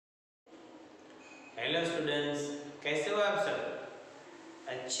Hello students, कैसे हो आप सब?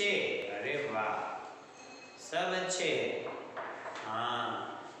 अच्छे? अरे वाह, सब अच्छे हैं। हाँ,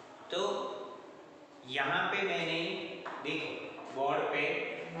 तो यहाँ पे मैंने देखो बोर्ड पे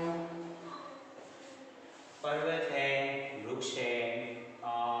पर्वत है, वृक्ष है,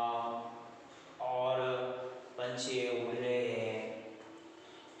 और पंछी उड़ रहे हैं।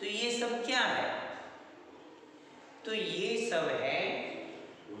 तो ये सब क्या है? तो ये सब है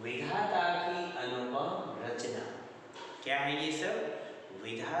विधाता की अनुपम रचना। क्या है ये सब?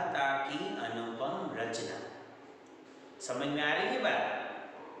 विधाता की अनुपम रचना। समझ में आ रही है बात?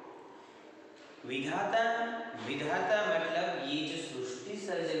 विधाता विधाता मतलब ये जो सृष्टि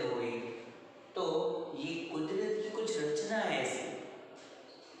सर्जन हुई, तो ये कुदरत की कुछ रचना है ऐसी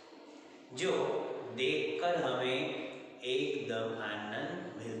जो देखकर हमें एकदम आनंद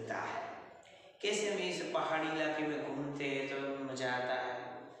मिलता है। कैसे हम इस पहाड़ी इलाके में घूमते हैं तो मजा आता है,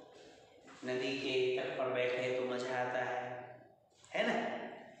 नदी के तट पर बैठे तो मजा आता है ना?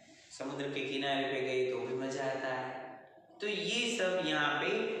 समुद्र के किनारे पे गए तो भी मजा आता है। तो ये सब यहाँ पे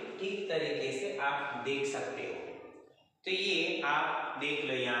ठीक तरीके से आप देख सकते हो। तो ये आप देख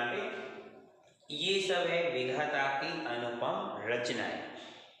लो, यहाँ पे ये सब है विधाता की अनुपम रचनाएं।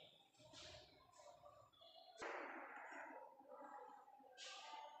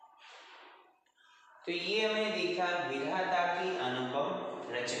 तो ये हमने देखा विधाता की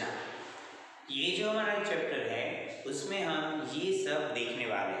अनुपम रचना। ये जो हमारा चैप्टर है उसमें हम ये सब देखने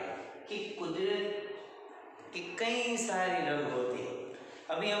वाले हैं कि कुदरत के कई सारे रंग होते हैं।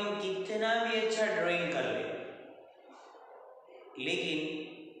 अभी हम कितना भी अच्छा ड्राइंग कर ले, लेकिन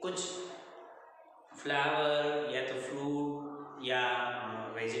कुछ फ्लावर या तो फ्रूट या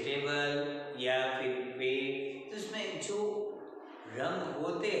वेजिटेबल या फिर पेड़, तो उसमें जो रंग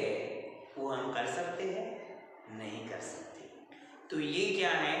होते हैं वो हम कर सकते हैं? नहीं कर सकते। तो ये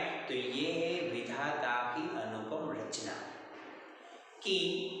क्या है? तो ये है विधाता की अनुपम रचना कि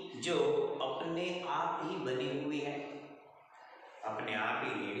जो अपने आप ही बनी हुई है, अपने आप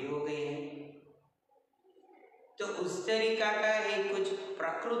ही रेडी हो गई है। तो उस तरीका का एक कुछ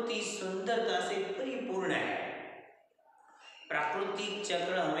प्रकृति सुंदरता से परिपूर्ण है। प्राकृतिक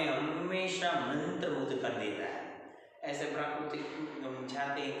चक्र हमें हमेशा मंत्रमुग्ध कर देता है। ऐसे प्राकृतिक हम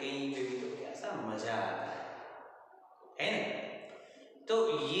जाते हैं कहीं पे भी तो कैसा मजा आता है ना? तो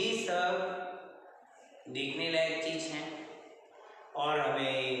ये सब देखने लायक चीज है और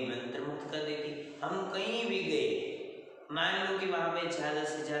हमें मंत्रमुग्ध कर देती। हम कहीं भी गए, मान लो कि वहां पे ज्यादा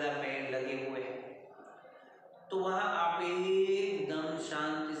से ज्यादा पेड़ लगे हुए हैं, तो वहां आप एकदम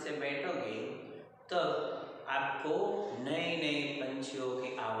शांति से बैठोगे तो आपको नए नए पंछियों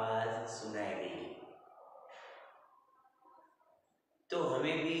की आवाज सुनाई देगी। तो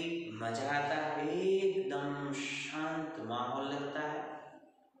हमें भी मजा आता है, एकदम शांत माहौल लगता है।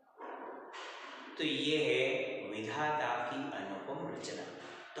 तो ये है विधाता की अनुपम रचना।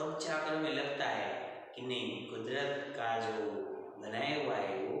 तब जाकर हमें लगता है कि नहीं, कुदरत का जो बनाया हुआ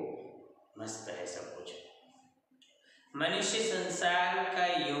है वो मस्त है सब कुछ। मनुष्य संसार का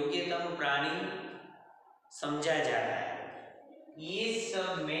योग्यतम प्राणी समझा जाता है। ये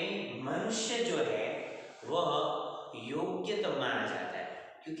सब में मनुष्य जो है वह योग्यतम माना जाता है,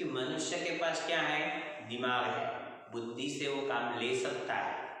 क्योंकि मनुष्य के पास क्या है? दिमाग है, बुद्धि से वो काम ले सकता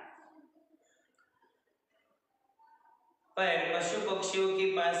है। पर पशु पक्षियों के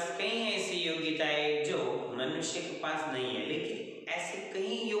पास कई ऐसी योग्यताएं जो मनुष्य के पास नहीं है, लेकिन ऐसे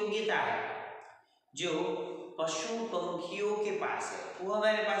कई योग्यता है जो पशु पंखियों के पास है, वो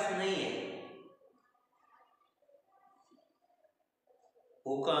हमारे पास नहीं है।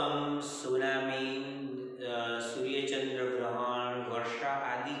 भूकंप, सुनामी, सूर्य चंद्र ग्रहण, वर्षा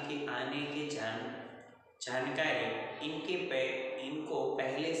आदि के आने की जानकारी इनको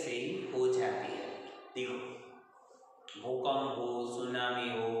पहले से ही हो जाती है। देखो, भूकंप हो, सुनामी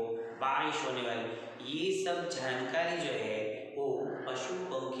हो, बारिश होने वाली, ये सब जानकारी जो है वो पशु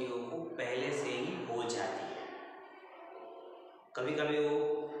पंखियों को पहले से ही हो जाती है। कभी कभी वो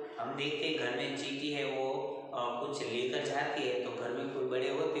हम देखते हैं घर में चींटी है, वो कुछ लेकर जाती है, तो घर में कोई बड़े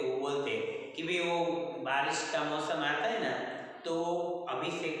होते वो बोलते हैं कि भाई वो बारिश का मौसम आता है ना, तो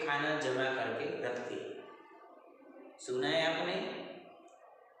अभी से खाना जमा करके रखती है। सुना है आपने?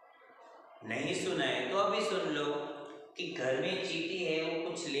 नहीं सुना है तो अभी सुन लो कि घर में चींटी है, वो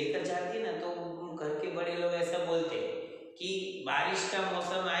कुछ लेकर जाती है ना, तो घर के बड़े लोग ऐसा बोलते हैं कि बारिश का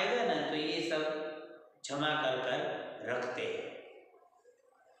मौसम आएगा ना तो ये सब जमा कर कर रखते हैं।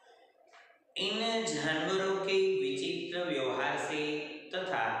 इन जानवरों के विचित्र व्यवहार से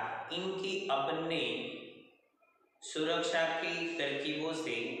तथा इनकी अपने सुरक्षा की तरकीबों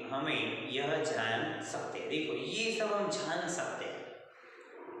से हमें यह जान सकते हैं। देखो, ये सब हम जान सकते हैं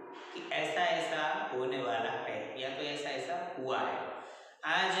कि ऐसा ऐसा होने वाला है या तो ऐसा ऐसा हुआ है।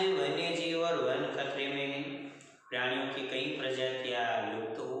 आज वन्य जीव और वन खतरे में हैं। प्राणियों की कई प्रजातियां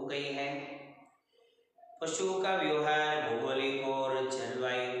लुप्त हो गई है। पशुओं का व्यवहार भौगोलिक और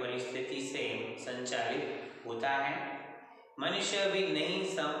जलवायु परिस्थिति से संचालित होता है। मनुष्य अभी नहीं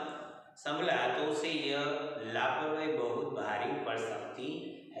संभला तो उसे यह लापरवाही बहुत भारी पड़ सकती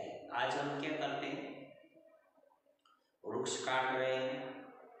है। आज हम क्या करते हैं, वृक्ष काट रहे हैं,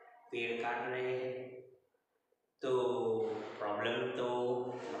 पेड़ काट रहे हैं, तो प्रॉब्लम तो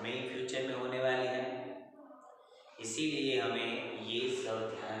हमें फ्यूचर में होने वाली है। इसीलिए हमें ये सब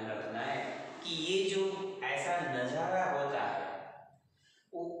ध्यान रखना है कि ये जो ऐसा नज़ारा होता है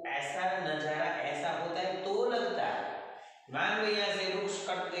वो ऐसा नज़ारा ऐसा होता है तो लगता है। मान लो यहाँ से वृक्ष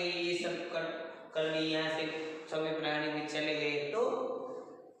कट गए, ये सब कट कर लिए, यहाँ से सभी प्राणी भी चले गए तो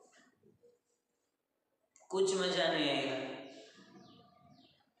कुछ मजा नहीं आएगा।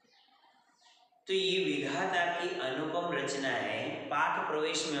 तो ये विधाता की अनुपम रचना है। पाठ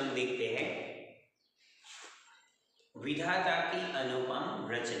प्रवेश में हम देखते हैं विधाता की अनुपम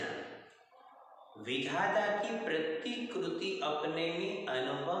रचना। विधाता की प्रत्येक कृति अपने में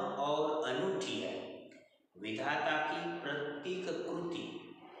अनुपम और अनूठी है। विधाता की प्रत्येक कृति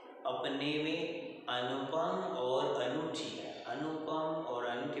अपने में अनुपम और अनूठी है। अनुपम और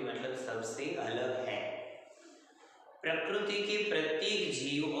अनूठी मतलब सबसे अलग है। प्रकृति के प्रत्येक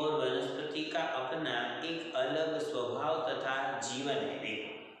जीव और वनस्पति का अपना एक अलग स्वभाव तथा जीवन है।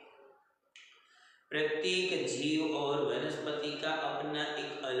 प्रत्येक जीव और वनस्पति का अपना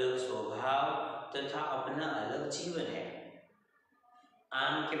एक अलग स्वभाव तथा अपना अलग जीवन है।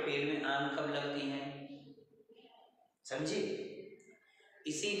 आम के पेड़ में आम कब लगती हैं, समझे?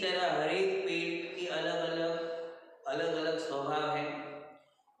 इसी तरह हर एक पेड़ की अलग अलग स्वभाव है।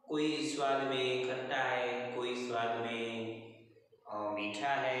 कोई स्वाद में खट्टा है, कोई स्वाद में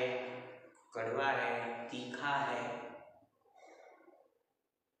मीठा है, कड़वा है, तीखा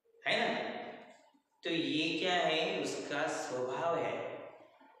है ना? तो ये क्या है, उसका स्वभाव है।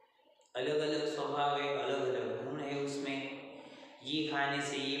 अलग अलग स्वभाव है, अलग अलग गुण है उसमें। ये खाने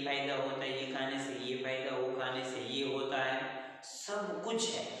से ये फायदा होता है, ये खाने से ये फायदा, वो खाने से ये होता है, सब कुछ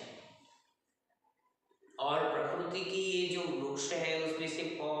है। और प्रकृति की ये जो वृक्ष है उसमें से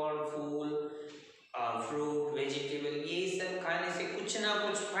फल फूल फ्रूट वेजिटेबल ये सब खाने से कुछ ना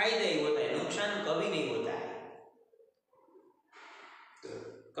कुछ फायदा ही होता है, नुकसान कभी नहीं होता है।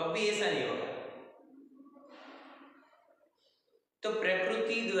 कभी ऐसा नहीं होगा। तो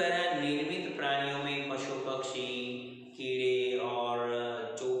प्रकृति द्वारा निर्मित प्राणियों में पशु पक्षी कीड़े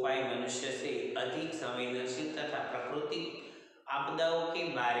और चौपाई मनुष्य से अधिक संवेदनशील तथा प्राकृतिक आपदाओं के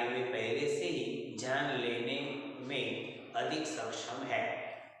बारे में पहले से ही जान लेने में अधिक सक्षम है।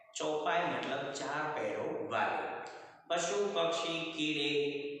 चौपाई मतलब चार पैरों वाले, पशु पक्षी कीड़े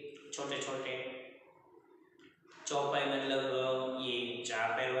छोटे छोटे, चौपाई मतलब ये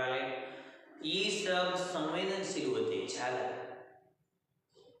चार पैर वाले, ये सब संवेदनशील होते हैं,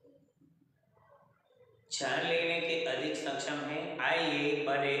 जान लेने के अधिक सक्षम है। आइए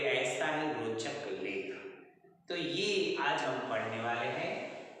पढ़े ऐसा ही रोचक लेख। तो ये आज हम पढ़ने वाले हैं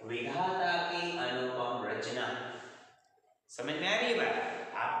विधाता की अनुपम रचना। समझ में आ रही है बात?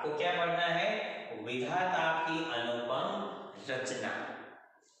 आपको क्या पढ़ना है? विधाता की अनुपम रचना।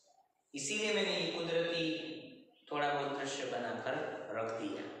 इसीलिए मैंने ये कुदरती थोड़ा बहुत दृश्य बनाकर रख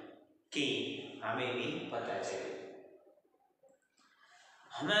दिया कि हमें भी पता चले।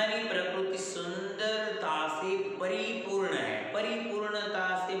 हमारी प्रकृति सुंदरता से परिपूर्ण है। परिपूर्णता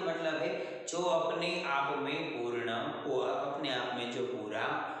से मतलब है जो अपने आप में पूर्ण हो, अपने आप में जो पूरा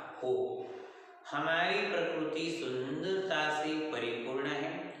हो। हमारी प्रकृति सुंदरता से परिपूर्ण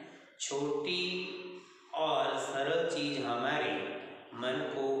है। छोटी और सरल चीज हमारे मन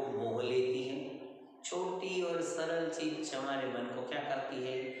को मोह लेती है। छोटी और सरल चीज हमारे मन को क्या करती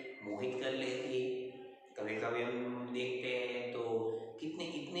है? मोहित कर लेती है। कभी कभी हम देखते हैं तो कितने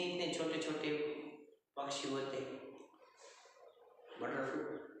इतने छोटे छोटे पक्षी होते हैं।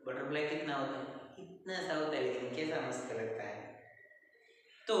 बटरफ्लाई कितना होता है? इतना सा होता है, लेकिन कैसा मस्त लगता है।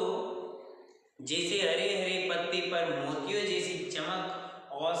 तो जैसे हरे हरे पत्ते पर मोतियों जैसी चमक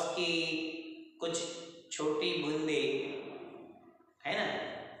ओस की कुछ छोटी बूंदे है ना,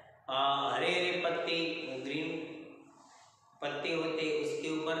 हरे हरे पत्ते ग्रीन पत्ते होते, उसके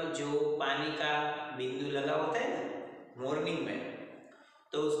ऊपर जो पानी का बिंदु लगा होता है ना मॉर्निंग में,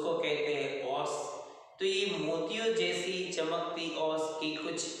 तो उसको कहते हैं ओस। तो ये मोतियों जैसी चमकती ओस की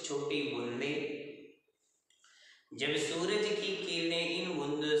कुछ छोटी बूंदे जब सूरज की किरणें इन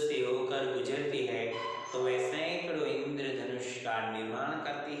बूंदों से होकर गुजरती है तो वे सैकड़ों इंद्रधनुष का निर्माण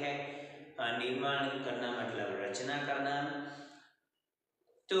करती है। निर्माण करना मतलब रचना करना।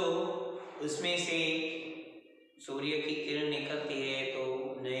 तो उसमें से सूर्य की किरण निकलती है तो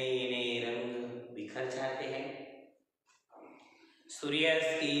नए नए रंग बिखर जाते हैं।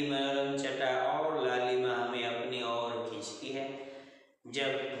 सूर्यास्त की मनोरम छटा और लालिमा हमें अपनी ओर खींचती है।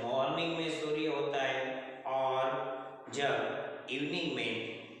 जब मॉर्निंग में सूर्य होता है और जब इवनिंग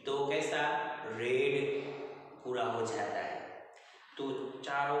में तो कैसा रेड पूरा हो जाता है, तो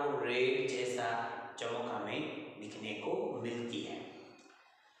चारों रेड जैसा चमक हमें दिखने को मिलती है।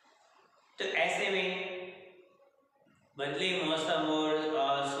 तो ऐसे में बदले मौसम और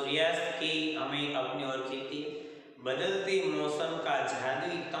सूर्यास्त की हमें अपनी ओर खींचती है। बदलते मौसम का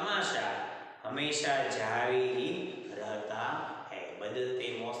जादुई तमाशा हमेशा जारी ही रहता है।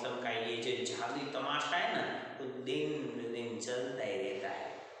 बदलते मौसम का ये जो जादुई तमाशा है ना, वो दिन दिन चलता ही रहता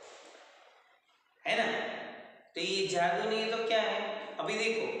है ना। तो ये जादू नहीं तो क्या है? अभी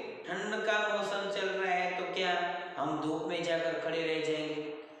देखो, ठंड का मौसम चल रहा है तो क्या हम धूप में जाकर खड़े रह जाएंगे?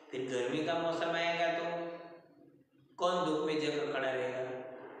 फिर गर्मी का मौसम आएगा तो कौन धूप में जाकर खड़ा रहेगा?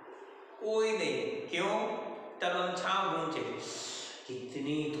 कोई नहीं। क्यों? तब हम छांव ढूंढते,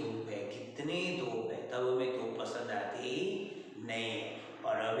 कितनी धूप है, कितनी धूप है, तब हमें धूप पसंद आती नहीं है।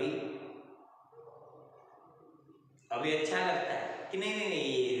 और अभी अच्छा लगता है कि नहीं नहीं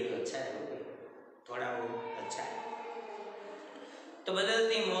नहीं ये अच्छा है, थोड़ा बहुत अच्छा है। तो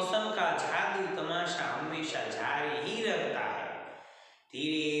बदलते मौसम का जादू तमाशा हमेशा जारी ही रहता है।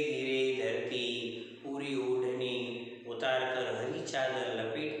 धीरे धीरे धरती पूरी ओढ़नी उतार कर हरी चादर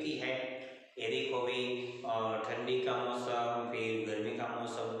लपेटती है। ये देखो भी, और ठंडी का मौसम फिर गर्मी का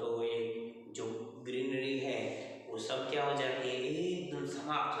मौसम, तो ये जो ग्रीनरी है वो सब क्या हो जाती है, एकदम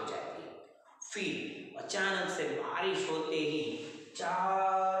समाप्त हो जाती है। फिर अचानक से बारिश होते ही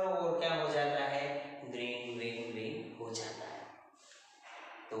चारों ओर क्या हो जाता है, ग्रीन ग्रीन ग्रीन हो जाता है,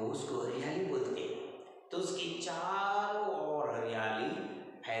 तो उसको हरियाली बोलते हैं। तो उसकी चारों ओर हरियाली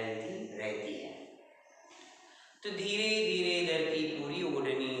फैलती रहती है। तो धीरे धीरे धरती पूरी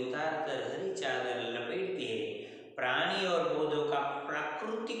ओढ़नी उतार कर हरी चादर लपेटती है। प्राणी और पौधों का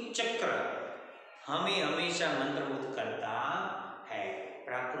प्राकृतिक चक्र हमें हमेशा मंत्रमुग्ध करता है।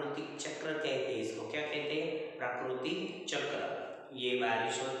 प्राकृतिक चक्र कहते हैं इसको। क्या कहते हैं? प्राकृतिक चक्र। ये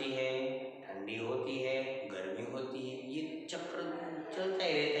बारिश होती है, ठंडी होती है, गर्मी होती है, ये चक्र चलता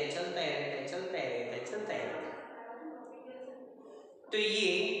ही रहता है, चलता ही रहता है, चलता ही रहता है, चलता ही रहता है। तो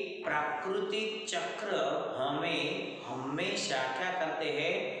ये प्राकृतिक चक्र हमें हमेशा क्या करते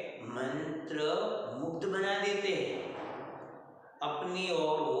हैं, मंत्र मुग्ध बना देते हैं, अपनी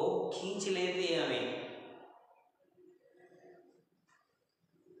ओर वो खींच लेते हैं हमें।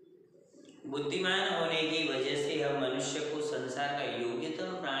 बुद्धिमान होने की वजह से हम मनुष्य को संसार का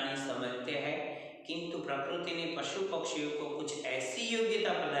योग्यतम प्राणी समझते हैं, किंतु प्रकृति ने पशु पक्षियों को कुछ ऐसी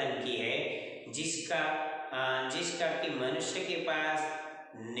योग्यता प्रदान की है जिसका कि मनुष्य के पास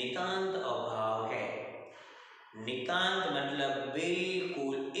नितांत अभाव है। नितांत मतलब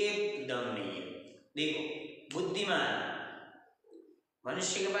बिल्कुल एकदम नहीं है। देखो, बुद्धिमान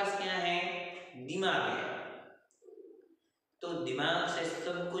मनुष्य के पास क्या है? दिमाग है। तो दिमाग से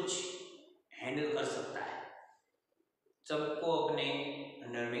सब कुछ हैंडल कर सकता है, सबको अपने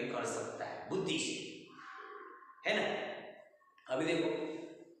अंडर में कर सकता है बुद्धि से, है ना। अभी देखो,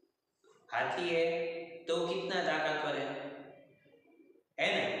 हाथी है तो कितना ताकतवर है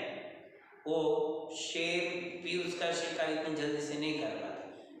ना। वो शेर भी उसका शिकार इतनी जल्दी से नहीं कर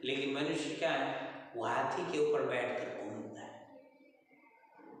पाता, लेकिन मनुष्य क्या है, वो हाथी के ऊपर बैठकर घूमता है।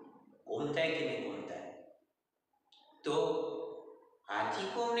 घूमता है कि नहीं घूमता है? तो हाथी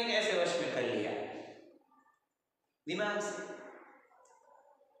को हमने कैसे वश में कर लिया? दिमाग से।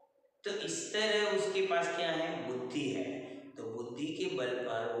 तो इस तरह उसके पास क्या है? बुद्धि है। तो बुद्धि के बल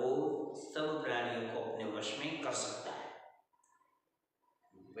पर वो सब प्राणियों को अपने वश में कर सकता है।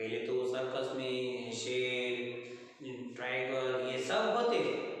 पहले तो सर्कस में शेर, टाइगर ये सब होते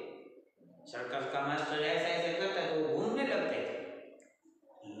थे। सर्कस का मास्टर ऐसा ऐसे करता तो वो घूमने लगते थे।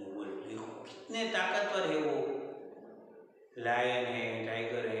 कितने ताकतवर है वो, लायन है,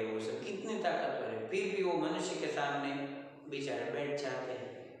 टाइगर है, वो सब कितने ताकतवर है, फिर भी वो मनुष्य के सामने बेचारे बैठ जाते हैं।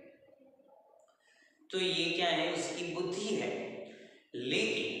 तो ये क्या है? उसकी बुद्धि है।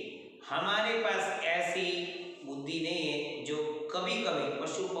 लेकिन हमारे पास ऐसी बुद्धि नहीं है जो कभी कभी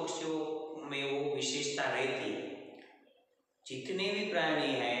पशु पक्षियों में वो विशेषता रहती है। जितने भी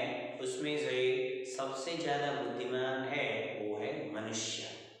प्राणी हैं उसमें से सबसे ज्यादा बुद्धिमान है वो है मनुष्य।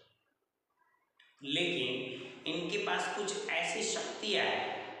 लेकिन इनके पास कुछ ऐसी शक्तियां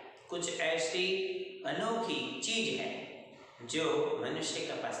हैं, कुछ ऐसी अनोखी चीज है जो मनुष्य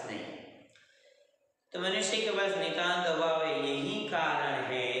के पास नहीं है। तो मनुष्य के पास नितांत अभाव है। यही कारण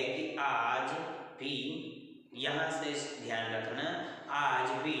है कि आज भी, यहाँ से ध्यान रखना, आज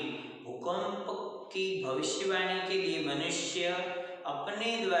भी भूकंप की भविष्यवाणी के लिए मनुष्य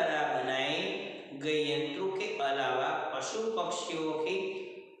अपने द्वारा बनाए गए यंत्रों के अलावा पशु पक्षियों के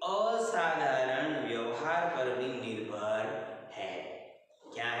असाधारण व्यवहार पर भी निर्भर है।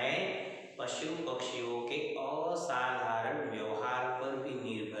 क्या है? पशु पक्षियों के असाधारण व्यवहार पर भी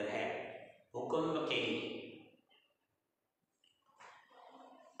निर्भर है भूकंप के लिए।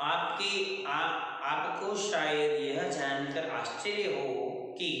 आपको शायद यह जानकर आश्चर्य हो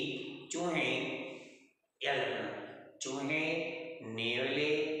कि चूहे, याद रखना, चूहे,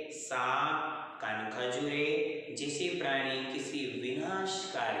 नेवले, सांप, कानखजूरे जैसे प्राणी किसी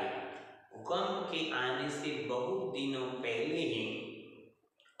विनाशकारी भूकंप के आने से बहुत दिनों पहले ही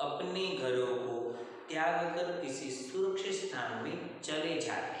अपने घरों को त्याग कर किसी सुरक्षित स्थान में चले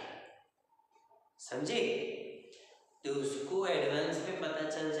जाते हैं। समझे? तो उसको एडवांस में पता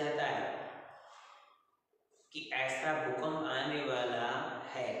चल जाता है कि ऐसा भूकंप आने वाला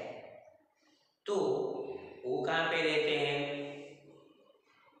है, तो वो कहाँ पे रहते हैं?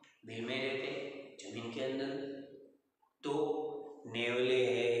 बिल में रहते हैं, जमीन के अंदर। तो नेवले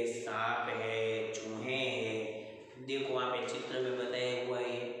है, सांप है, चूहे हैं। देखो वहाँ पे चित्र में बताया हुआ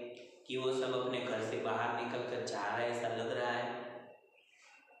है कि वो सब अपने घर से बाहर निकल कर जा रहे हैं, ऐसा लग रहा है।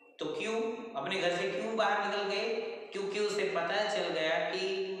 तो क्यों अपने घर से क्यों बाहर निकल गए? क्योंकि उसे पता चल गया कि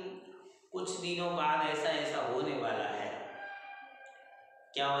कुछ दिनों बाद ऐसा ऐसा होने वाला है।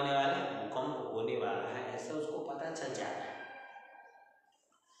 क्या होने वाला है? भूकंप होने वाला है, ऐसा उसको पता चल जाता है।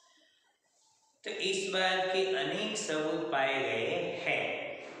 तो इस बात के अनेक सबूत पाए गए हैं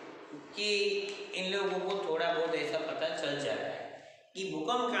कि इन लोगों को थोड़ा बहुत ऐसा पता चल जाता है कि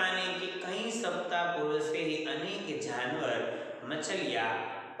भूकंप आने के कई सप्ताह पूर्व से ही अनेक जानवर, मछलियां,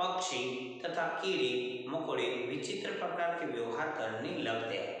 पक्षी तथा कीड़े मकोड़े विचित्र प्रकार के व्यवहार करने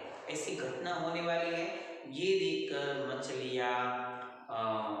लगते हैं। ऐसी घटना होने वाली है। ये देखकर मछलियां,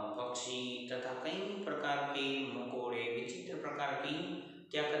 पक्षी तथा कई प्रकार के मकोड़े विचित्र प्रकार की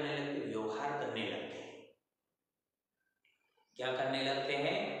क्या करने लगते? व्यवहार करने लगते हैं। क्या करने लगते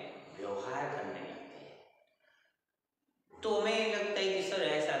हैं? व्यवहार करने लगते हैं। तो हमें लगता है कि सर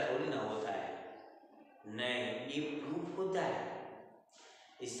ऐसा थोड़ी ना होता है। नहीं, ये प्रूफ होता है।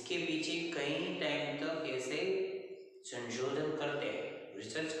 इसके पीछे कई टाइम तक ऐसे संशोधन करते हैं,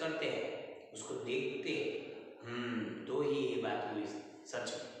 रिसर्च करते हैं, उसको देखते हैं, तो ही ये बात हुई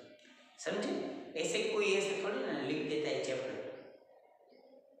सच में। समझे? ऐसे कोई ऐसे थोड़ी ना लिख देता है चैप्टर,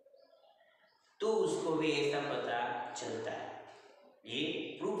 तो उसको भी ऐसा पता चलता है। ये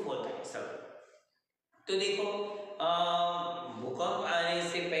प्रूफ होता है सब। तो देखो, भूकंप आने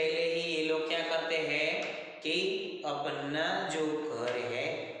से पहले ही ये लोग क्या करते हैं कि अपना जो घर है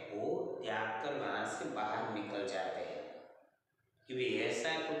वो त्याग कर वहां से बाहर निकल जाते हैं कि ऐसा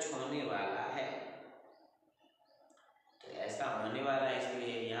कुछ होने वाला है। तो ऐसा होने वाला है,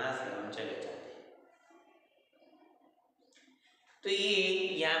 इसलिए यहां से हम चले जाते हैं। तो ये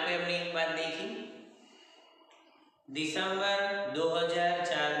यहाँ पे हमने एक बात देखी, दिसंबर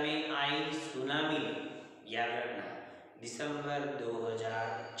 2004 में आई सुनामी, याद रखना, दिसंबर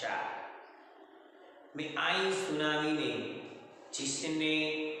 2004 में आई सुनामी ने, जिसने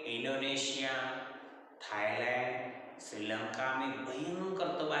इंडोनेशिया, थाईलैंड, श्रीलंका में भयंकर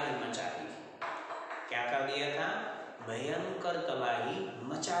तबाही मचा दी थी। क्या कर दिया था? भयंकर तबाही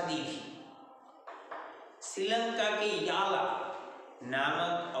मचा दी थी। श्रीलंका के याला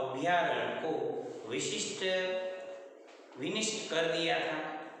नामक अभ्यारण्य को विनिष्ट कर दिया था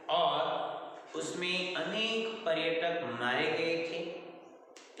और उसमें अनेक पर्यटक मारे गए थे।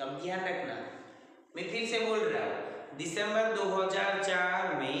 अब ध्यान रखना, मैं फिर से बोल रहा हूँ, दिसंबर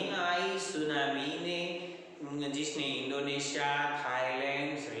 2004 में आई सुनामी ने, जिसने इंडोनेशिया,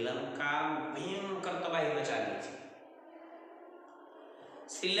 थाईलैंड, श्रीलंका भयंकर तबाही मचा दी थी।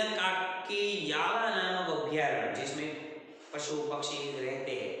 श्रीलंका के याला नामक अभ्यारण्य, जिसमें पशु पक्षी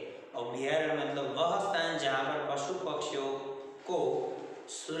रहते हैं, अभ्यारण्य मतलब वह स्थान जहाँ पर पशु पक्षियों को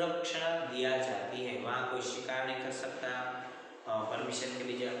सुरक्षा दिया जाती है, वहाँ कोई शिकार नहीं कर सकता, परमिशन के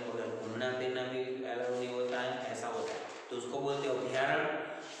लिए अगर घूमना फिरना भी अलाउ नहीं होता है, ऐसा होता है, तो उसको बोलते हैं अभ्यारण्य।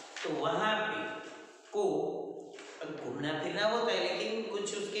 तो वहाँ पे को घूमना फिरना होता है, लेकिन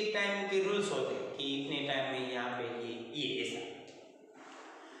कुछ उसके टाइम के रूल्स होते हैं कि इतने टाइम में यहाँ पे ये ऐसा।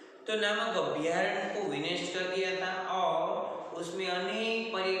 तो नामक अभ्यारण्य को विनष्ट कर दिया था और उसमें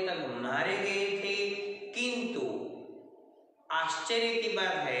अनेक पर्यटक मारे गए थे, किंतु आश्चर्य की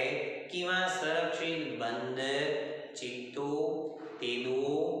बात है कि वहाँ संरक्षित बंदर, चीतों,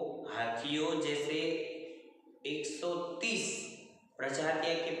 तेंदुओं, हाथियों जैसे 130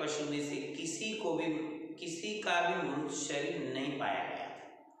 प्रजातियों के पशु में से किसी का भी मृत शरीर नहीं पाया गया।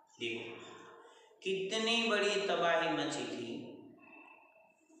 देखो कितनी बड़ी तबाही मची थी,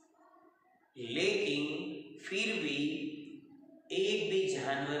 लेकिन फिर भी एक भी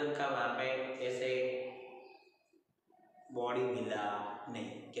जानवर का वहां पे ऐसे बॉडी मिला नहीं।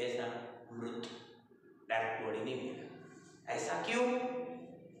 कैसा? मृत, डेड बॉडी नहीं मिला। ऐसा क्यों?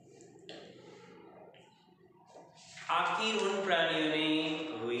 आखिर उन प्राणियों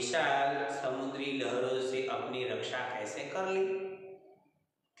ने विशाल समुद्री लहरों से अपनी रक्षा कैसे कर ली?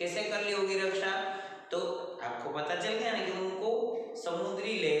 कैसे कर ली होगी रक्षा? तो आपको पता चल गया ना कि उनको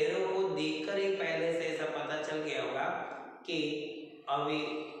समुद्री लहरों को देखकर ही पहले से ऐसा पता चल गया होगा कि अभी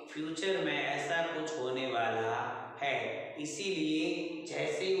फ्यूचर में ऐसा कुछ होने वाला है, इसीलिए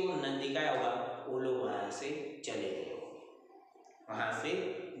जैसे ही वो नदी का होगा वो लोग वहां से चले गए होंगे, वहां से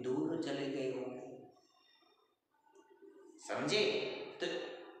दूर चले गए होंगे। समझे? तो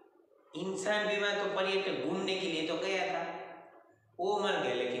इंसान भी वहां तो पर्यटक घूमने के लिए तो गया था, वो मर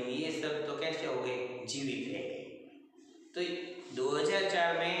गए, लेकिन ये सब तो कैसे हो गए? जीवित रह गए। तो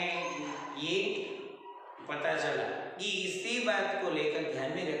 2004 में ये पता चला कि इसी बात को लेकर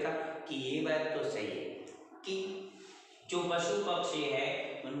ध्यान में रखा कि ये बात तो सही है कि जो पशु पक्षी है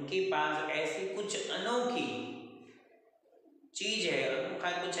उनके पास ऐसी कुछ अनोखी चीज है,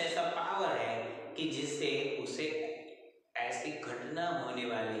 उनका कुछ ऐसा पावर है कि जिससे उसे ऐसी घटना होने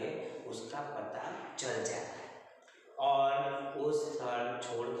वाली है उसका पता चल जाता है और वो स्थल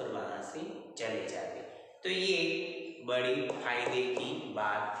छोड़कर वहां से चले जाते। तो ये बड़ी फायदे की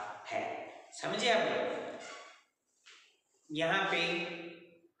बात है। समझे आप लोग? यहाँ पे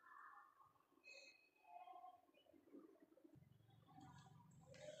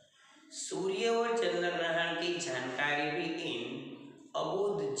सूर्य और चंद्र ग्रहण की जानकारी भी इन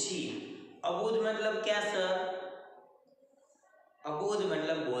अबोध जीव, अबोध मतलब क्या सर? अबोध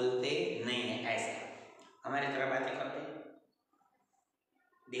मतलब बोलते नहीं है, ऐसा हमारी तरह बातें करते हैं,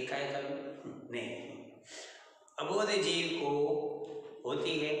 देखा है कभी? नहीं। अबोध जीव को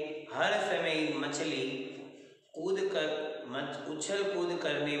होती है हर समय मछली कूद कर उछल कूद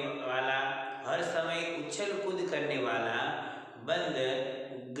करने वाला, हर समय उछल कूद करने वाला बंदर,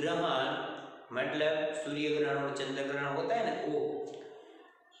 ग्रहण मतलब सूर्य ग्रहण और चंद्र ग्रहण होता है ना, वो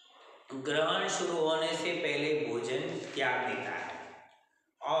ग्रहण शुरू होने से पहले भोजन त्याग देता है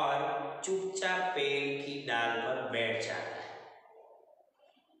और चुपचाप पेड़ की डाल पर बैठ जाता है।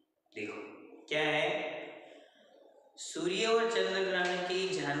 देखो क्या है, सूर्य और चंद्र ग्रहण की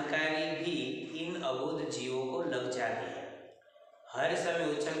जानकारी भी इन अबोध जीवों को लग जाती है। हर समय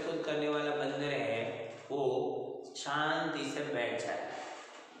उछल कूद करने वाला बंदर है वो शांति से बैठ जाता है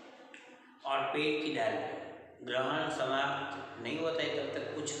और पेड़ की डाल पर, ग्रहण समाप्त नहीं होता है तब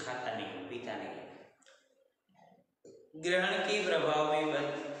तक कुछ खाता नहीं, पीता नहीं। ग्रहण के प्रभाव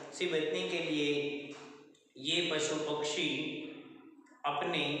से बचने के लिए ये पशु पक्षी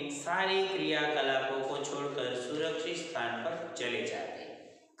अपने सारे क्रियाकलापों को छोड़कर सुरक्षित स्थान पर चले जाते हैं।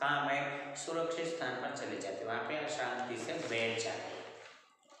 कहाँ पे? सुरक्षित स्थान पर चले जाते, वहां पे शांति से बैठ जाते।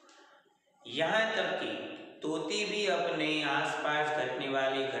 यहाँ तक कि तोते भी अपने आसपास घटने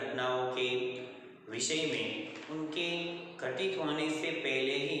वाली घटनाओं के विषय में उनके घटित होने से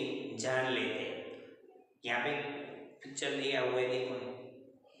पहले ही जान लेते। यहाँ पे पिक्चर दिया हुआ है, देखो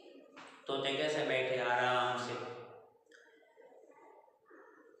तोते कैसे बैठे आराम से,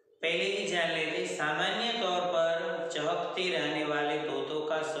 पहले ही जान लेते। सामान्य तौर पर चहकते रहने वाले तोतों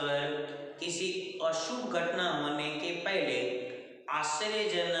का स्वर किसी अशुभ घटना होने के पहले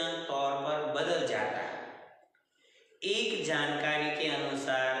आश्चर्यजनक तौर पर बदल जाता है। एक जानकारी के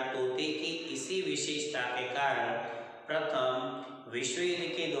अनुसार तोते की इसी विशेषता के कारण प्रथम विश्व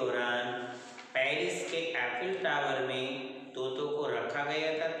युद्ध के दौरान पेरिस के एफिल टावर में तोतों को रखा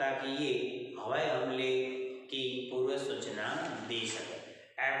गया था ताकि ये हवाई हमले की पूर्व सूचना दे सके।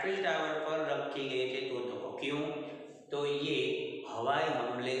 एफिल टावर पर रखे गए थे तोतों को, क्यों? तो ये हवाई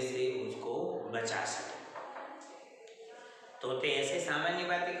हमले से उसको बचा सके। तोते ऐसे सामान्य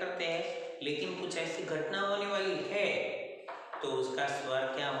बातें करते हैं, लेकिन कुछ ऐसी घटना होने वाली है तो उसका स्वर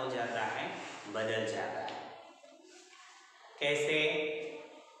क्या हो जाता है? बदल जाता है। कैसे?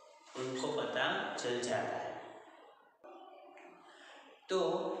 उनको पता चल जाता है। तो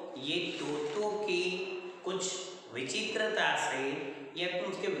ये तोतों की कुछ विचित्रता से या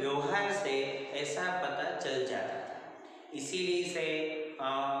उसके व्यवहार से ऐसा पता चल जाता था, इसीलिए इसे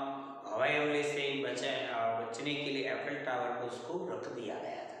हवाई हमले से बचने के लिए एफिल टावर पर उसको रख दिया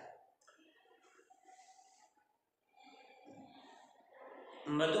गया था।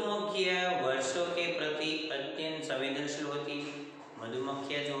 मधुमक्खियां वर्षों के प्रति अत्यंत संवेदनशील होती है।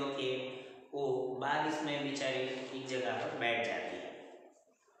 मधुमक्खियां जो होती है वो बारिश में बेचारी एक जगह पर बैठ जाती है।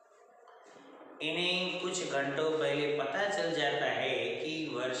 इन्हें कुछ घंटों पहले पता चल जाता है कि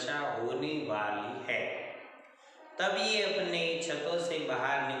वर्षा होने वाली है, तब ये अपने छतों से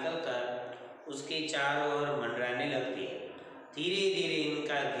बाहर निकलकर इसके चारों ओर मंडराने लगती है। धीरे धीरे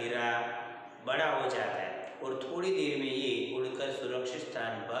इनका घेरा बड़ा हो जाता है और थोड़ी देर में ये उड़कर सुरक्षित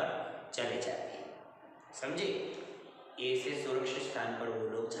स्थान पर चले जाते हैं। समझे? ऐसे सुरक्षित स्थान पर वो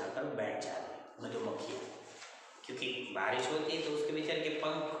लोग जाकर बैठ जाते हैं मधुमक्खियाँ, क्योंकि बारिश होती है तो उसके बेचारे के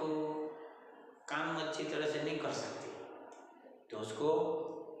पंख को काम अच्छी तरह से नहीं कर सकते, तो उसको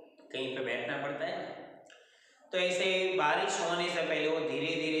कहीं पे बैठना पड़ता है ना। तो ऐसे बारिश होने से पहले वो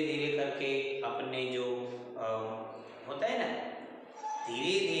धीरे धीरे धीरे करके अपने जो होता है ना,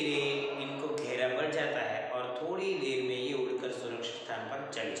 धीरे धीरे इनको घेरा बढ़ जाता है और थोड़ी देर में ये उड़कर सुरक्षित स्थान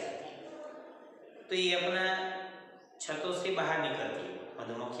पर चली जाती है। तो ये अपना छतों से बाहर निकलती है,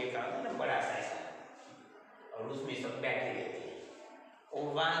 मधुमक्खी का होता है ना बड़ा सा ऐसा, और उसमें सब बैठी रहती है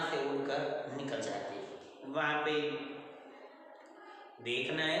और वहाँ से उड़कर निकल जाती है। वहाँ पे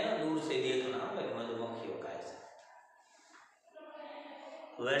देखना है ना, दूर से देखना भाई मधुमक्खियों का ऐसा।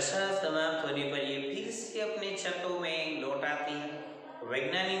 वर्षा समाप्त होने पर ये फिर से अपने छतों में लौट आती है।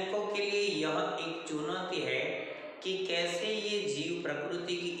 वैज्ञानिकों के लिए यह एक चुनौती है कि कैसे ये जीव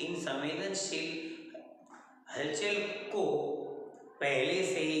प्रकृति की इन संवेदनशील हलचल को पहले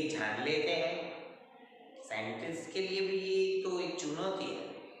से ही जान लेते हैं। साइंटिस्ट के लिए भी ये तो एक चुनौती है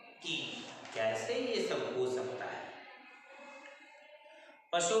कि कैसे ये सब हो सकता है।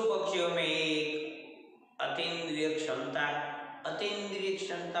 पशु पक्षियों में एक अतीन्द्रिय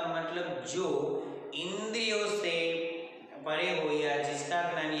क्षमता मतलब जो इंद्रियों से परे हो या जिसका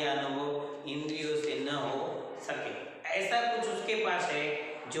ज्ञान या अनुभव इंद्रियों से न हो सके, ऐसा कुछ उसके पास है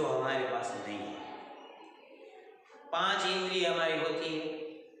जो हमारे पास नहीं है। 5 इंद्रिय हमारी होती है,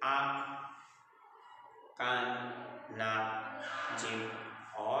 आँख, कान, नाक, जीभ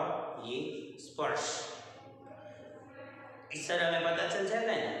और ये स्पर्श। इस तरह हमें पता चल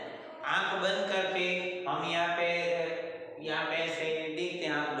जाता है ना। आँख बंद करके हम यहाँ पे ऐसे देखते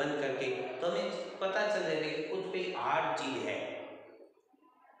हैं, आँख बंद करके तो हमें पता चल जाता है कि कुछ भी हार्ड चीज है।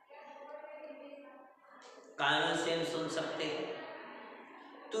 कानों से हम सुन सकते हैं।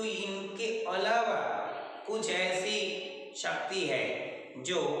 तो इनके अलावा कुछ ऐसी शक्ति है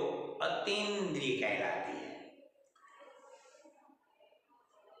जो अतीन्द्रिय कहलाती है।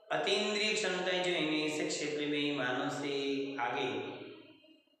 अतीन्द्रिय क्षमताएं जो इन्हें इस क्षेत्र में मानव से आगे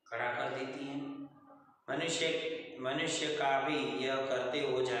खड़ा कर देती हैं। मनुष्य का भी यह करते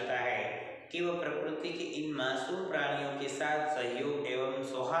हो जाता है कि वह प्रकृति के इन मासूम प्राणियों के साथ सहयोग एवं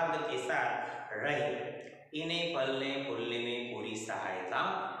सौहार्द के साथ रहे, इन्हें फलने फूलने में पूरी सहायता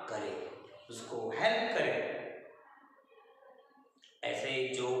करे, उसको हेल्प करे। ऐसे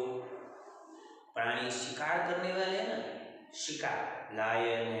जो प्राणी शिकार करने वाले हैं ना, शिकार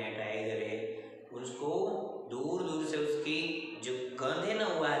लायन है, टाइगर है, उसको दूर दूर से उसकी जो गंध है ना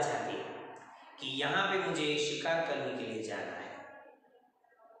वो आ जाती है कि यहाँ पे मुझे शिकार करने के लिए जाना है।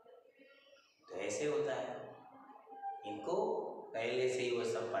 तो ऐसे होता है, इनको पहले से ही वो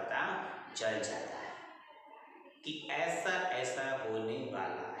सब पता चल जाता है कि ऐसा ऐसा होने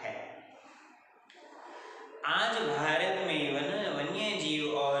वाला है। आज भारत में वन्य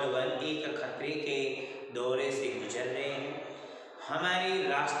जीव और वन एक खतरे के दौरे से गुजर रहे हैं। हमारी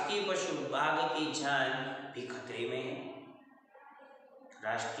राष्ट्रीय पशु बाघ की जान भी खतरे में है।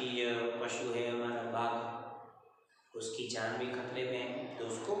 राष्ट्रीय पशु है हमारा बाघ, उसकी जान भी खतरे में है, तो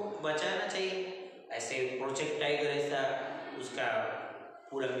उसको बचाना चाहिए। ऐसे प्रोजेक्ट टाइगर ऐसा उसका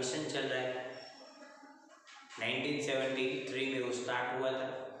पूरा मिशन चल रहा है। 1973 में वो स्टार्ट हुआ था।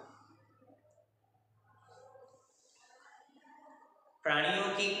 प्राणियों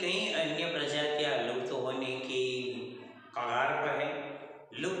की कई अन्य प्रजातियां लुप्त होने की कगार पर है।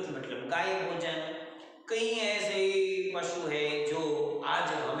 लुप्त मतलब गायब हो जाना। कई ऐसे पशु है जो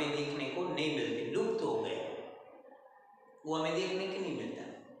आज हमें देखने को नहीं मिलते, लुप्त हो गए, वो हमें देखने को नहीं मिलता।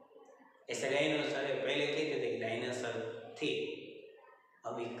 ऐसे डायनासोर है, पहले कहते थे डायनासोर थे,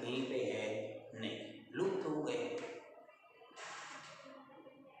 अभी कहीं पे है नहीं, लुप्त हो गए।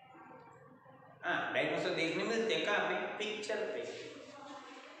 हाँ, डायनासोर देखने मिलते हैं कहाँ पे? पिक्चर पे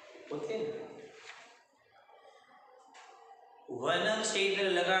होते हैं। वन क्षेत्र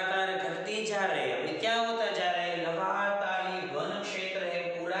लगातार घटते जा रहे हैं। अभी क्या होता जा रहा है? लगातार ये वन क्षेत्र है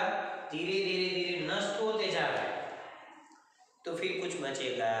पूरा धीरे धीरे धीरे नष्ट होते जा रहा है, तो फिर कुछ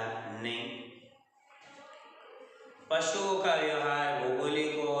बचेगा नहीं। पशुओं का व्यवहार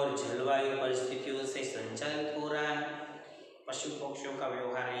भौगोलिक और जलवायु परिस्थितियों से संचालित हो रहा है। पशु पक्षियों का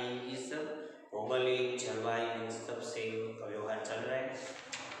व्यवहार है, ये सब भौगोलिक जलवायु सबसे व्यवहार चल रहा है।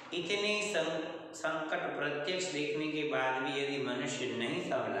 इतने संकट प्रत्यक्ष देखने के बाद भी यदि मनुष्य नहीं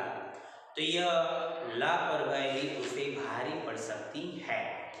संभला तो यह लापरवाही उसे भारी पड़ सकती है।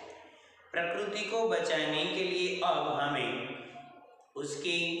 प्रकृति को बचाने के लिए अब हमें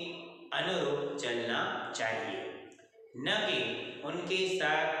उसकी अनुरूप चलना चाहिए, न कि उनके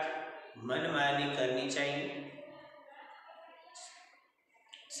साथ मनमानी करनी चाहिए।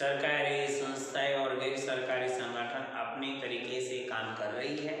 सरकारी संस्थाएं और गैर सरकारी संगठन अपने तरीके से काम कर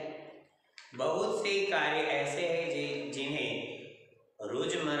रही है। बहुत से कार्य ऐसे हैं जिन्हें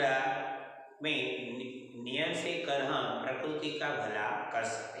रोजमर्रा में नियम से कर हम प्रकृति का भला कर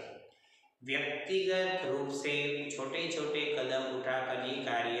सकते हैं। व्यक्तिगत रूप से छोटे छोटे कदम उठाकर ये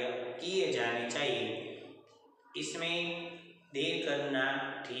कार्य किए जाने चाहिए, इसमें देर करना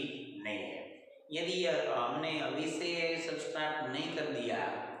ठीक नहीं है। यदि हमने अभी से सब स्टार्ट नहीं कर दिया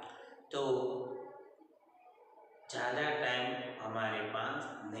तो ज़्यादा टाइम हमारे पास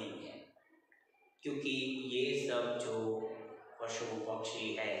नहीं है, क्योंकि ये सब जो पशु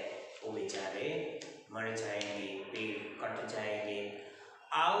पक्षी है वो बेचारे मर जाएंगे, पेड़ कट जाएंगे।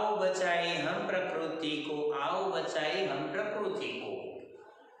 आओ बचाए हम प्रकृति को, आओ बचाए हम प्रकृति को,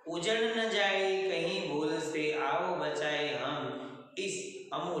 उजड़ न जाए कहीं भूल से, आओ बचाए हम इस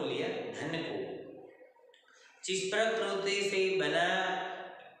अमूल्य धन को। जिस प्रकृति से बना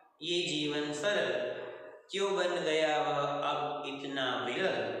ये जीवन सरल, क्यों बन गया वह अब इतना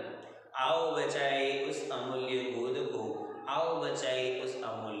विरल। आओ बचाए उस अमूल्य गोद को, आओ बचाए उस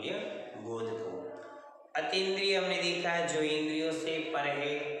अमूल्य गोद को। अतीन्द्रिय हमने देखा जो इंद्रियों से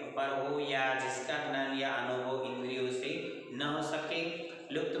पर हो या जिसका ज्ञान या अनुभव इंद्रियों से न हो सके।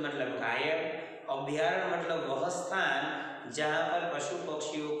 लुप्त मतलब गायब। अभयारण्य मतलब वह स्थान जहाँ पर पशु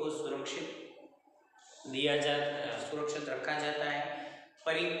पक्षियों को सुरक्षित रखा जाता है।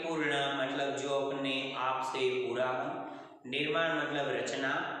 परिपूर्ण मतलब जो अपने आप से पूरा हो। निर्माण मतलब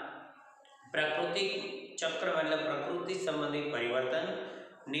रचना। प्राकृतिक चक्र मतलब प्रकृति संबंधी परिवर्तन।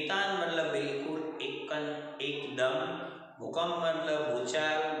 नितान मतलब बिल्कुल एकदम। भूकंप मतलब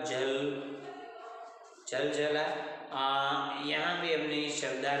भूचाल, जला। यहाँ पे हमने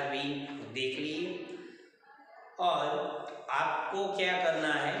शब्दार्थ भी देख लिए। और आपको क्या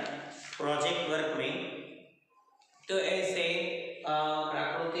करना है प्रोजेक्ट वर्क में, तो ऐसे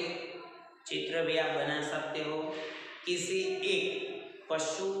प्राकृतिक चित्र भी आप बना सकते हो। किसी एक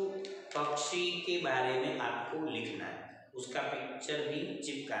पशु पक्षी के बारे में आपको लिखना है, उसका पिक्चर भी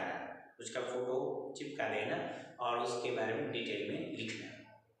चिपकाना, उसका फोटो चिपका देना और उसके बारे में डिटेल में लिखना है।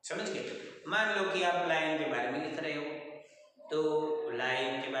 समझ गए? मान लो कि आप लाइन के बारे में लिख रहे हो तो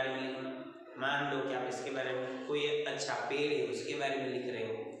लाइन के बारे में लिखना। मान लो कि आप इसके बारे में कोई अच्छा पेड़ है उसके बारे में लिख रहे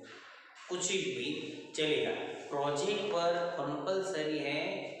हो, कुछ भी चलेगा। प्रोजेक्ट पर कंपलसरी है,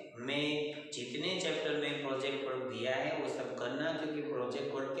 मैं जितने चैप्टर में प्रोजेक्ट वर्क दिया है वो सब करना, क्योंकि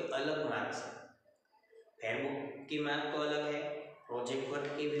प्रोजेक्ट वर्क के अलग मार्क्स हैं। फेयरबुक की मार्क तो अलग है, प्रोजेक्ट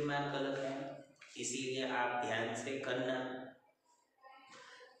वर्क की भी मार्क अलग है, इसीलिए आप ध्यान से करना।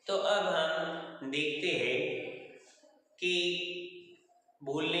 तो अब हम देखते हैं कि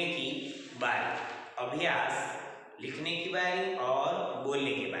बोलने की बारी, अभ्यास, लिखने की बारी और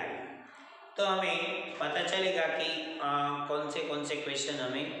बोलने की बारी। तो हमें पता चलेगा कि कौन से क्वेश्चन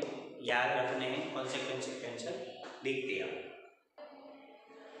हमें याद रखने हैं, कौन से क्वेश्चन देखते हैं।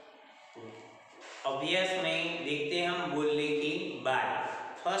 अभ्यास में देखते हैं हम बोलने की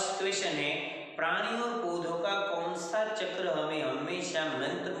बारी। फर्स्ट क्वेश्चन है, प्राणी और पौधों का कौन सा चक्र हमें हमेशा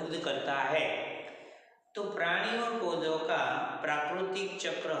मंत्रमुग्ध करता है? तो प्राणी और पौधों का प्राकृतिक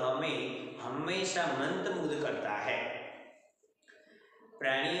चक्र हमें हमेशा मंत्रमुग्ध करता है।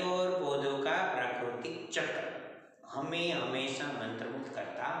 प्राणियों और पौधों का प्राकृतिक चक्र हमें हमेशा मंत्रमुग्ध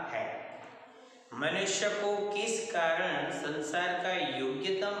करता है। मनुष्य को किस कारण संसार का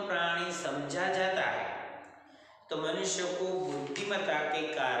योग्यतम प्राणी समझा जाता है? तो मनुष्य को बुद्धिमत्ता के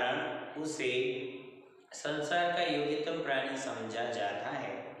कारण उसे संसार का योग्यतम प्राणी समझा जाता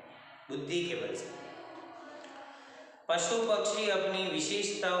है, बुद्धि के बल से। पशु पक्षी अपनी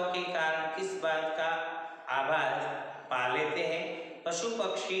विशेषताओं के कारण किस बात का आभास पा लेते हैं? पशु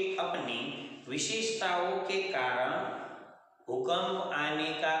पक्षी अपनी विशेषताओं के कारण भूकंप आने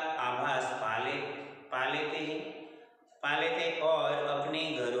का आभास पा लेते और अपने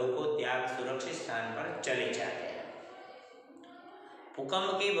घरों को त्याग सुरक्षित स्थान पर चले जाते हैं।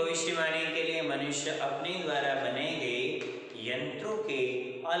 भूकंप की भविष्यवाणी के लिए मनुष्य अपने द्वारा बनाए गए यंत्रों के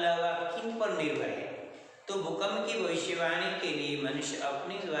अलावा किन पर निर्भर है? तो भूकंप की भविष्यवाणी के लिए मनुष्य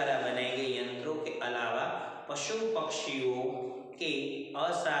अपने द्वारा बनाए गए यंत्रों के अलावा पशु पक्षियों के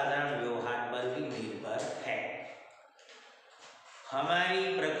असाधारण व्यवहार पर भी निर्भर है। हमारी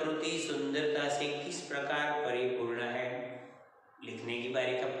प्रकृति सुंदरता से किस प्रकार परिपूर्ण है? लिखने की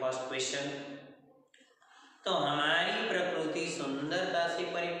बारी का फर्स्ट क्वेश्चन। तो हमारी प्रकृति सुंदरता से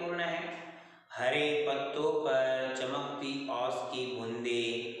परिपूर्ण है। हरे पत्तों पर चमकती ओस की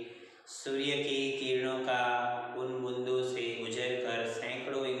बूंदें, सूर्य की किरणों का उन बूंदों से गुजरकर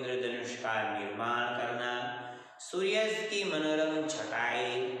सैकड़ों इंद्रधनुष का निर्माण करना, सूर्यास्त की मनोरम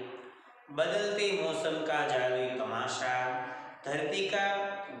छटाएं, बदलते मौसम का जादुई तमाशा, धरती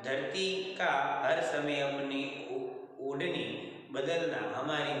का हर समय अपनी ओढ़नी बदलना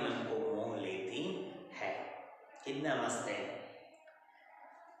हमारे मन को मोह लेती है। कितना मस्त है।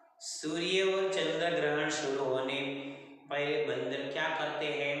 सूर्य और चंद्र ग्रहण शुरू होने पहले बंदर क्या करते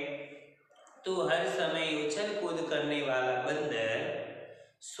हैं? तो हर समय उछल कूद करने वाला बंदर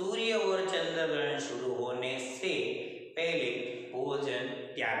सूर्य और चंद्र ग्रहण शुरू होने से पहले भोजन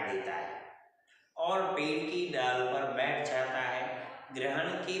त्याग देता है और पेड़ की डाल पर बैठ जाता है। ग्रहण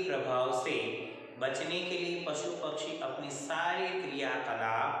के प्रभाव से बचने के लिए पशु पक्षी अपनी सारी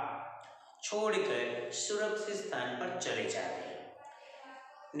क्रियाकलाप छोड़कर सुरक्षित स्थान पर चले जाते हैं।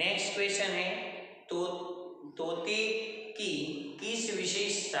 नेक्स्ट क्वेश्चन है, तो तोते की किस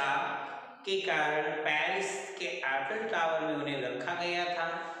विशेषता के कारण पेरिस के एफिल टावर में उन्हें रखा गया था?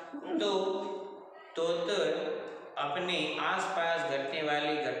 तो तोते अपने आसपास घटने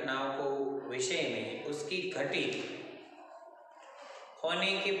वाली घटनाओं को विषय में उसकी घटित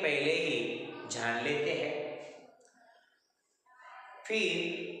होने के पहले ही जान लेते हैं।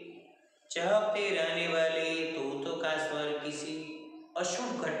 फिर चहकते रहने वाले तोतों का स्वर किसी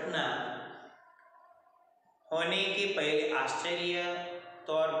अशुभ घटना होने के पहले आश्चर्य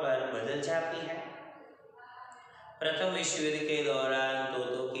तौर पर बदल जाती है। प्रथम विश्व युद्ध के दौरान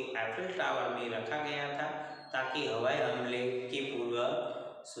तोतों की एफिल टावर में रखा गया था ताकि हवाई हमले की पूर्व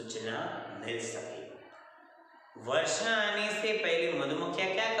सूचना मिल सके। वर्षा आने से पहले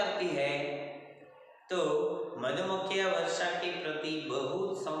मधुमक्खियां क्या करती है? तो मधुमक्खियां वर्षा के प्रति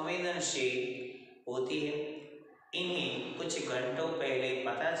बहुत संवेदनशील होती है। इन्हें कुछ घंटों पहले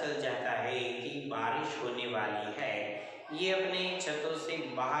पता चल जाता है कि बारिश होने वाली है। ये अपने छतों से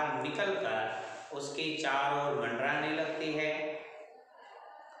बाहर निकलकर उसके चारों ओर मंडराने लगती है।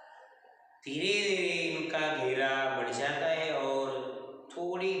 धीरे धीरे इनका घेरा बढ़ जाता है और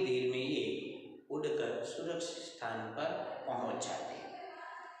थोड़ी देर में ये उड़कर सुरक्षित स्थान पर पहुंच जाते हैं।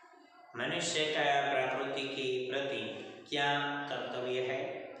 मनुष्य का प्रकृति के प्रति क्या कर्तव्य है?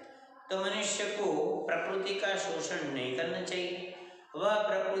 तो मनुष्य को प्रकृति का शोषण नहीं करना चाहिए। वह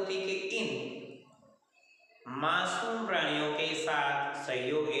प्रकृति के इन मासूम प्राणियों के साथ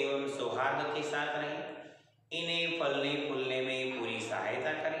सहयोग एवं सौहार्द के साथ रहे। इन्हें फलने फूलने में पूरी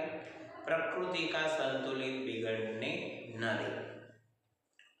सहायता करें। प्रकृति का संतुलित बिगड़ने न दे।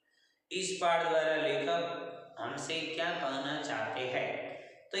 इस पाठ द्वारा लेखक हमसे क्या कहना चाहते हैं?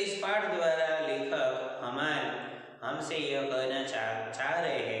 तो इस पाठ द्वारा लेखक हमसे यह कहना चाह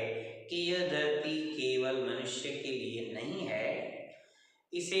रहे हैं कि यह धरती केवल मनुष्य के लिए नहीं है,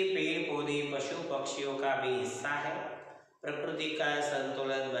 इसे पेड़ पौधे पशु पक्षियों का भी हिस्सा है। प्रकृति का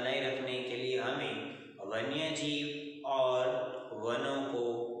संतुलन बनाए रखने के लिए हमें वन्य जीव और वनों को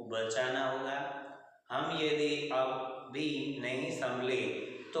बचाना होगा। हम यदि अब भी नहीं संभले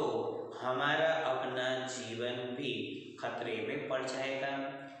तो हमारा अपना जीवन भी खतरे में पड़ जाएगा।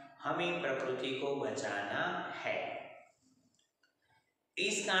 हमें प्रकृति को बचाना है।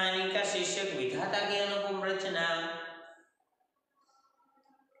 इस कहानी का शीर्षक विधाता की अनुपम रचना।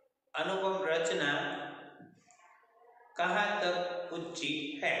 अनुपम रचना कहाँ तक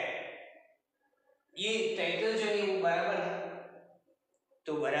उचित है? ये टाइटल जो है वो बराबर है,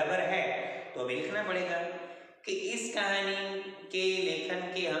 तो बराबर है तो अभी लिखना पड़ेगा कि इस कहानी के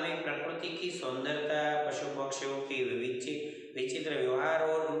लेखन के हमें प्रकृति की सुंदरता, पशु पक्षियों के विचित्र व्यवहार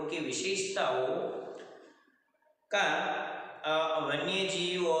और उनकी विशेषताओं का, वन्य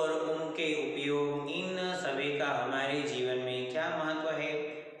जीव और उनके उपयोग, इन सभी का हमारे जीवन में क्या महत्व है,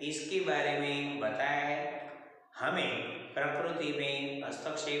 इसके बारे में बताया है। हमें प्रकृति में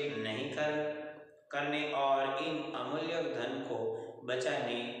हस्तक्षेप नहीं करने और इन अमूल्य धन को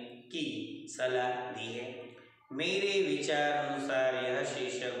बचाने की सलाह दी है। मेरे विचार अनुसार यह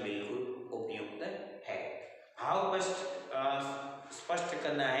शीर्षक बिल्कुल उपयुक्त है। भाव स्पष्ट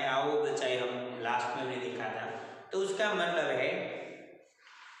करना है। आओ बचाए हम लास्ट में हमने देखा था, तो उसका मतलब है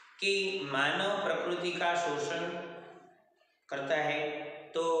कि मानव प्रकृति का शोषण करता है,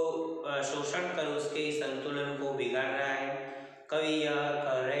 तो शोषण कर उसके संतुलन को बिगाड़ रहा है। कवि यह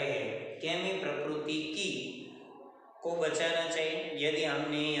कह रहे हैं कि हमें प्रकृति को बचाना चाहिए। यदि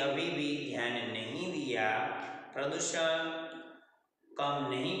हमने अभी भी ध्यान नहीं दिया, प्रदूषण कम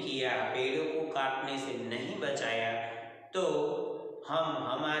नहीं किया, पेड़ों को काटने से नहीं बचाया, तो हम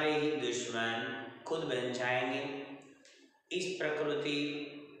हमारे ही दुश्मन खुद बन जाएंगे। इस प्रकृति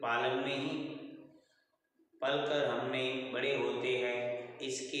पालन में ही पलकर हमने बड़े होते हैं।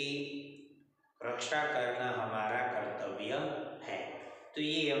 इसकी रक्षा करना हमारा कर्तव्य है। तो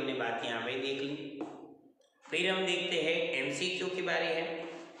ये हमने बात यहाँ पे देख ली। फिर हम देखते हैं एमसीक्यू के बारे में।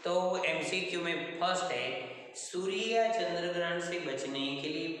 तो एमसीक्यू में फर्स्ट है, सूर्य या चंद्र ग्रहण से बचने के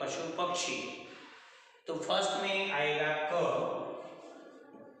लिए पशु पक्षी, तो फर्स्ट में आएगा क,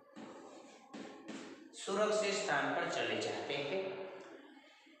 सुरक्षित स्थान पर चले जाते हैं।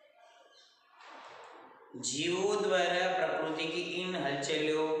 जीवों द्वारा प्रकृति की इन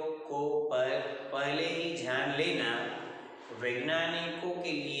हलचलों को पहले ही जान लेना वैज्ञानिकों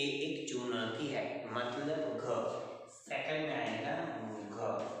के लिए एक चुनौती है, मतलब घ, सेकंड में आएगा घ।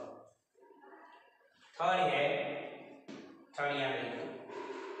 थर्ड यहाँ देखो,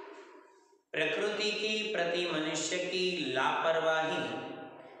 प्रकृति की प्रति मनुष्य की लापरवाही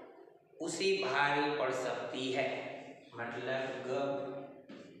उसे भारी पड़ सकती है, मतलब ग।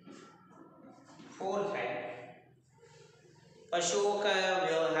 फोर्थ है, पशुओं का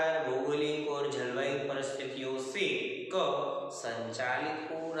व्यवहार भौगोलिक और जलवायु परिस्थितियों से क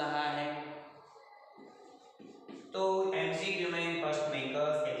संचालित हो रहा है। तो एमसीक्यू में फर्स्ट में क,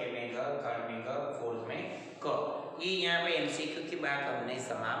 सेकंड में ग, थर्ड में ग, फोर्थ में क। ये यहाँ पे एमसीक्यू की बात हमने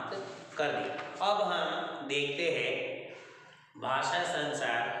समाप्त कर दी। अब हम देखते हैं भाषा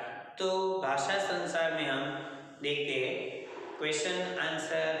संसार। तो भाषा संसार में हम देखते हैं क्वेश्चन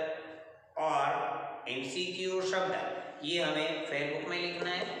आंसर और एमसीक्यू शब्द, ये हमें फेसबुक में लिखना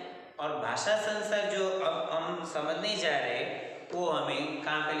है, और भाषा संसार जो अब हम समझने जा रहे हैं वो हमें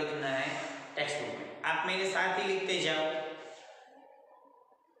कहाँ पे लिखना है, टेक्स्ट बुक में। आप मेरे साथ ही लिखते जाओ।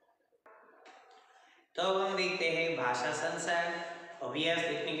 तो अब हम देखते हैं भाषा संसार। अभ्यास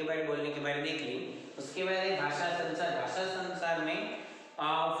लिखने के बाद बोलने के बाद देख ली, उसके बाद है भाषा संसार। भाषा संसार में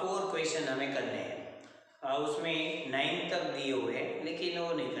 4 क्वेश्चन हमें करने हैं। उसमें 9 तक दिए हुए हैं, लेकिन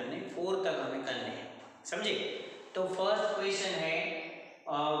वो नहीं करने, 4 तक हमें करने हैं, समझे। तो फर्स्ट क्वेश्चन है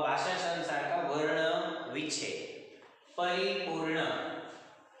भाषा संसार का वर्ण विच्छेद। परिपूर्ण,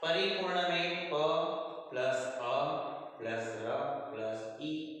 परिपूर्ण में प प्लस अ प्लस र प्लस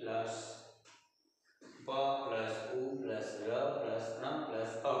ई प्लस प प्लस उ प्लस र प्लस न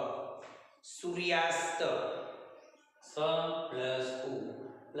प्लस अ। सूर्यास्त, स प्लस उ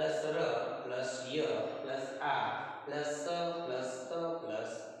प्लस र प्लस य प्लस आ प्लस स प्लस त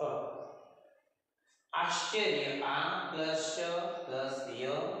प्लस अ। आश्चर्य, आ प्लस च प्लस य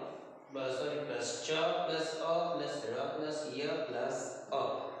प्लस च प्लस अ प्लस र प्लस य प्लस अ।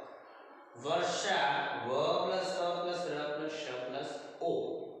 वर्षा, व प्लस अ प्लस र प्लस श प्लस ओ,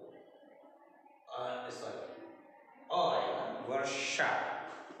 सॉरी अ आएगा, वर्षा।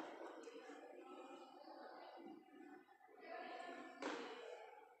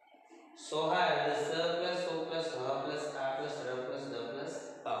 सौहार्द, स प्लस ओ प्लस ह plus uh plus raw plus the plus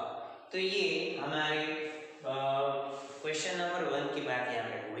अ। तो ये हमारे क्वेश्चन नंबर 1 की बात यहाँ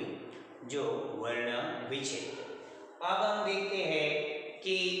पे हुई, जो वर्ण विच्छेद। अब हम देखते हैं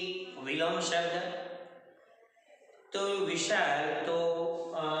कि विलोम शब्द। तो विशाल तो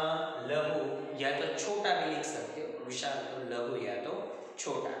लघु या तो छोटा भी लिख सकते हो, विशाल तो लघु या तो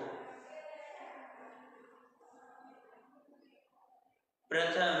छोटा।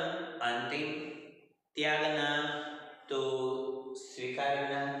 प्रथम अंतिम, त्यागना तो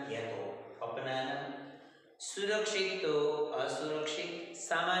स्वीकारना या तो अपनाना, सुरक्षित तो असुरक्षित,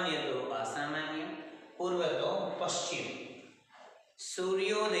 सामान्य तो असामान्य, पूर्व तो पश्चिम,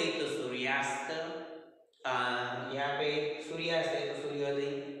 सूर्योदय तो सूर्यास्त, यहाँ पे सूर्यास्त है तो सूर्योदय,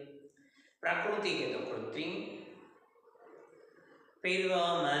 प्रकृति के तो कृत्रिम, फिर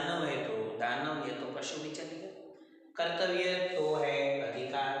मानव है तो दानव या तो पशु भी चलेगा, कर्तव्य तो है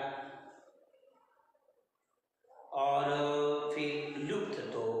अधिकार, और फिर लुप्त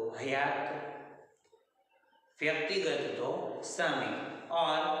तो हयात, व्यक्तिगत तो सामयिक।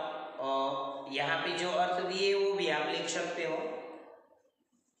 और यहाँ पे जो अर्थ दिए वो भी आप लिख सकते हो,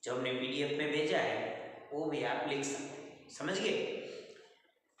 जो हमने पीडीएफ में भेजा है वो भी आप लिख सकते हैं, समझ गए।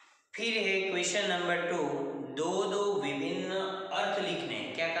 फिर है क्वेश्चन नंबर 2, दो विभिन्न अर्थ लिखने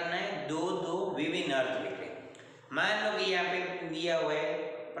हैं। क्या करना है, दो विभिन्न अर्थ लिखने। मान लो कि यहाँ पे दिया हुआ है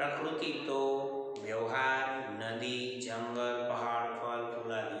प्रकृति तो व्यवहार, नदी, जंगल, पहाड़, फल,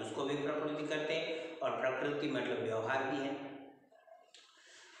 फूल आदि, उसको भी प्रकृति करते हैं, और प्रकृति मतलब व्यवहार भी है।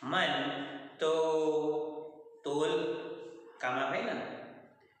 मन तो तोल काम है ना,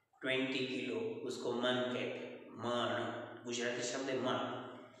 20 किलो, उसको मन कहते हैं, मन गुजराती शब्द है मन।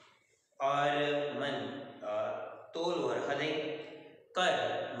 और मन तोल और हृदय, कर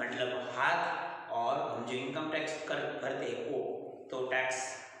मतलब हाथ, और हम जो इनकम टैक्स कर भरते हैं वो तो टैक्स,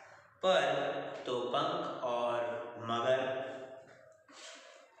 पर तो पंख, और मगर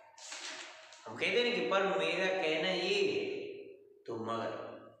हम कहते हैं कि पर मेरा कहना ये तो मगर।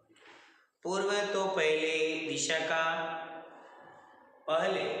 पूर्व तो पहले दिशा का,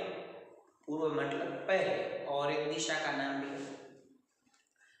 पहले पूर्व मतलब पहले, और एक दिशा का नाम भी है।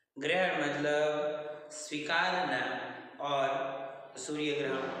 ग्रहण मतलब स्वीकारना, और सूर्य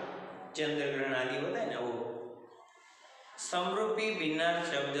ग्रहण, चंद्र ग्रहण आदि होता है ना वो। समरूपी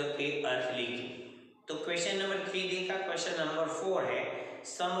भिन्नार्थ शब्द के अर्थ लिखिए। तो क्वेश्चन नंबर 3 देखा। क्वेश्चन नंबर 4 है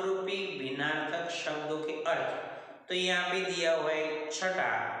समरूपी भिन्नार्थक शब्दों के अर्थ। तो यहाँ पे दिया हुआ है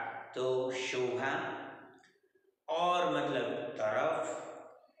छठा, तो शोभा, और मतलब तरफ,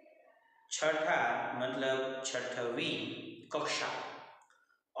 छठा मतलब छठवीं कक्षा,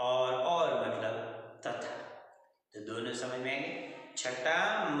 और मतलब तथा। तो दोनों समझ में आएंगे। छठा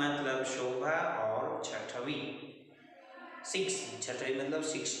मतलब शोभा और छठवीं, 6, छठवीं मतलब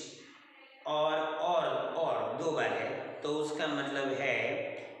 6, और 2 बार है तो उसका मतलब है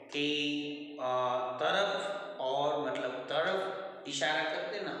कि तरफ, और मतलब तरफ इशारा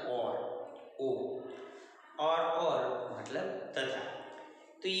करते ना, और ओ, और मतलब तथा।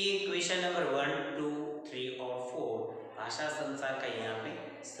 तो ये क्वेश्चन नंबर 1, 2, 3 और 4 भाषा संसार का यहाँ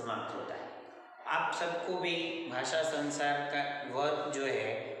पे समाप्त होता है। आप सबको भी भाषा संसार का वर्क जो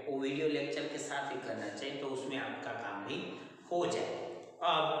है वो वीडियो लेक्चर के साथ ही करना चाहिए, तो उसमें आपका काम भी हो जाए।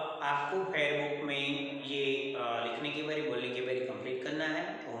 अब आपको फेयरबुक में ये लिखने की बारी, बोलने की बारी कंप्लीट करना है।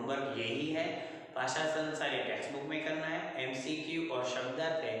 होमवर्क यही है। भाषा संसार ये टेक्स्ट बुक में करना है, एमसीक्यू और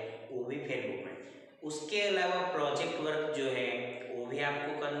शब्दार्थ है वो भी फेयरबुक में। उसके अलावा प्रोजेक्ट वर्क जो है वो भी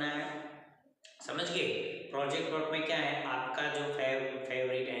आपको करना है, समझ गए। प्रोजेक्ट वर्क में क्या है, आपका जो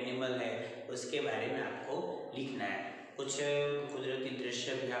फेवरेट एनिमल है उसके बारे में आपको लिखना है। कुछ कुदरती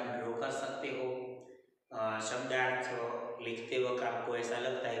दृश्य भी आप ड्रॉ कर सकते हो। शब्दार्थ लिखते वक्त आपको ऐसा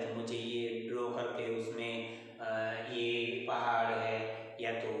लगता है कि मुझे ये ड्रॉ करके उसमें ये पहाड़ है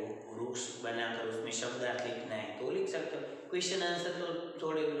या तो वृक्ष बनाकर उसमें शब्दार्थ लिखना है तो लिख सकते हो। क्वेश्चन आंसर तो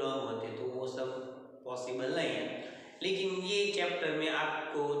थोड़े लॉन्ग होते तो वो सब पॉसिबल नहीं है, लेकिन ये चैप्टर में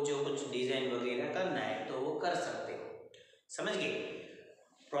आपको जो कुछ डिजाइन वगैरह करना है तो वो कर सकते हो, समझ गए।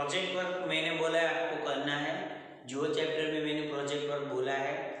 प्रोजेक्ट वर्क मैंने बोला है आपको करना है। जो चैप्टर में मैंने प्रोजेक्ट वर्क बोला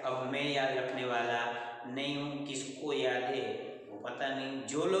है अब मैं याद रखने वाला नहीं हूँ, किसको याद है वो पता नहीं।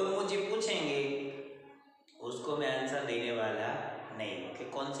 जो लोग मुझे पूछेंगे उसको मैं आंसर देने वाला नहीं हूँ कि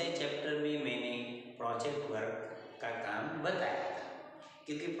कौन से चैप्टर में मैंने प्रोजेक्ट वर्क का काम बताया था,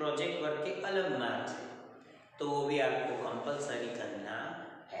 क्योंकि प्रोजेक्ट वर्क के अलग मार्क्स हैं तो वो भी आपको कंपलसरी करना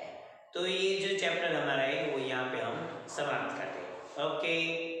है। तो ये जो चैप्टर हमारा है वो यहाँ पे हम समाप्त करते हैं। Okay,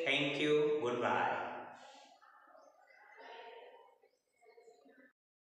 thank you, good bye.